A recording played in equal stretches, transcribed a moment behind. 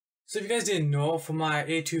So if you guys didn't know, for my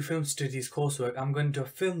A2 Film Studies coursework, I'm going to do a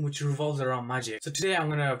film which revolves around magic. So today I'm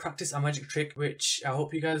going to practice a magic trick which I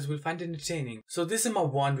hope you guys will find entertaining. So this is my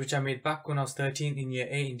wand which I made back when I was 13 in year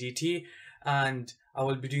 8 in DT, and I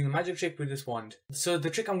will be doing a magic trick with this wand. So the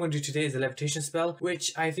trick I'm going to do today is a levitation spell,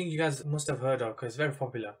 which I think you guys must have heard of because it's very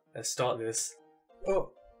popular. Let's start this.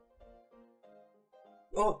 Oh.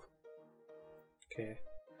 Oh. Okay.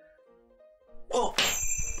 Oh.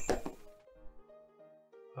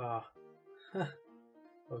 Ah. Huh.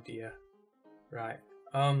 Oh dear. Right.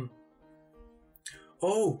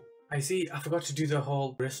 Oh, I see. I forgot to do the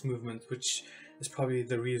whole wrist movement, which is probably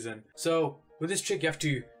the reason. So with this trick, you have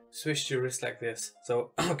to swish your wrist like this.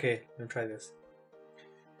 So okay, let me try this.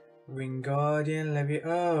 Wingardium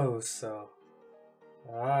Leviosa.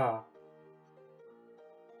 Ah.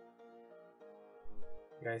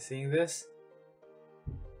 You guys seeing this?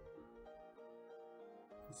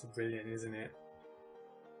 It's brilliant, isn't it?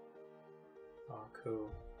 Oh, cool.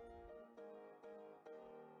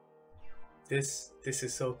 This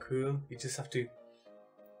is so cool. You just have to.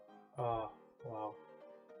 Oh, wow.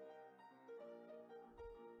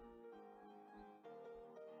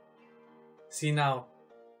 See now.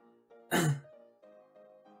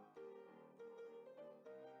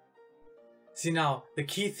 See now, the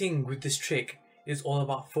key thing with this trick is all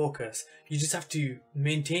about focus. You just have to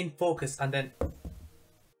maintain focus and then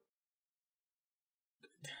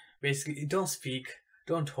basically don't speak,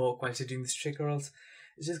 don't talk while you're doing this trick or else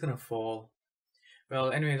it's just gonna fall.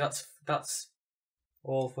 Well, anyway, that's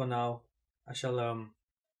all for now. I'll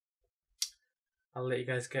let you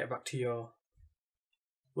guys get back to your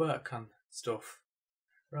work and stuff.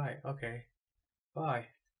 Right, okay. Bye.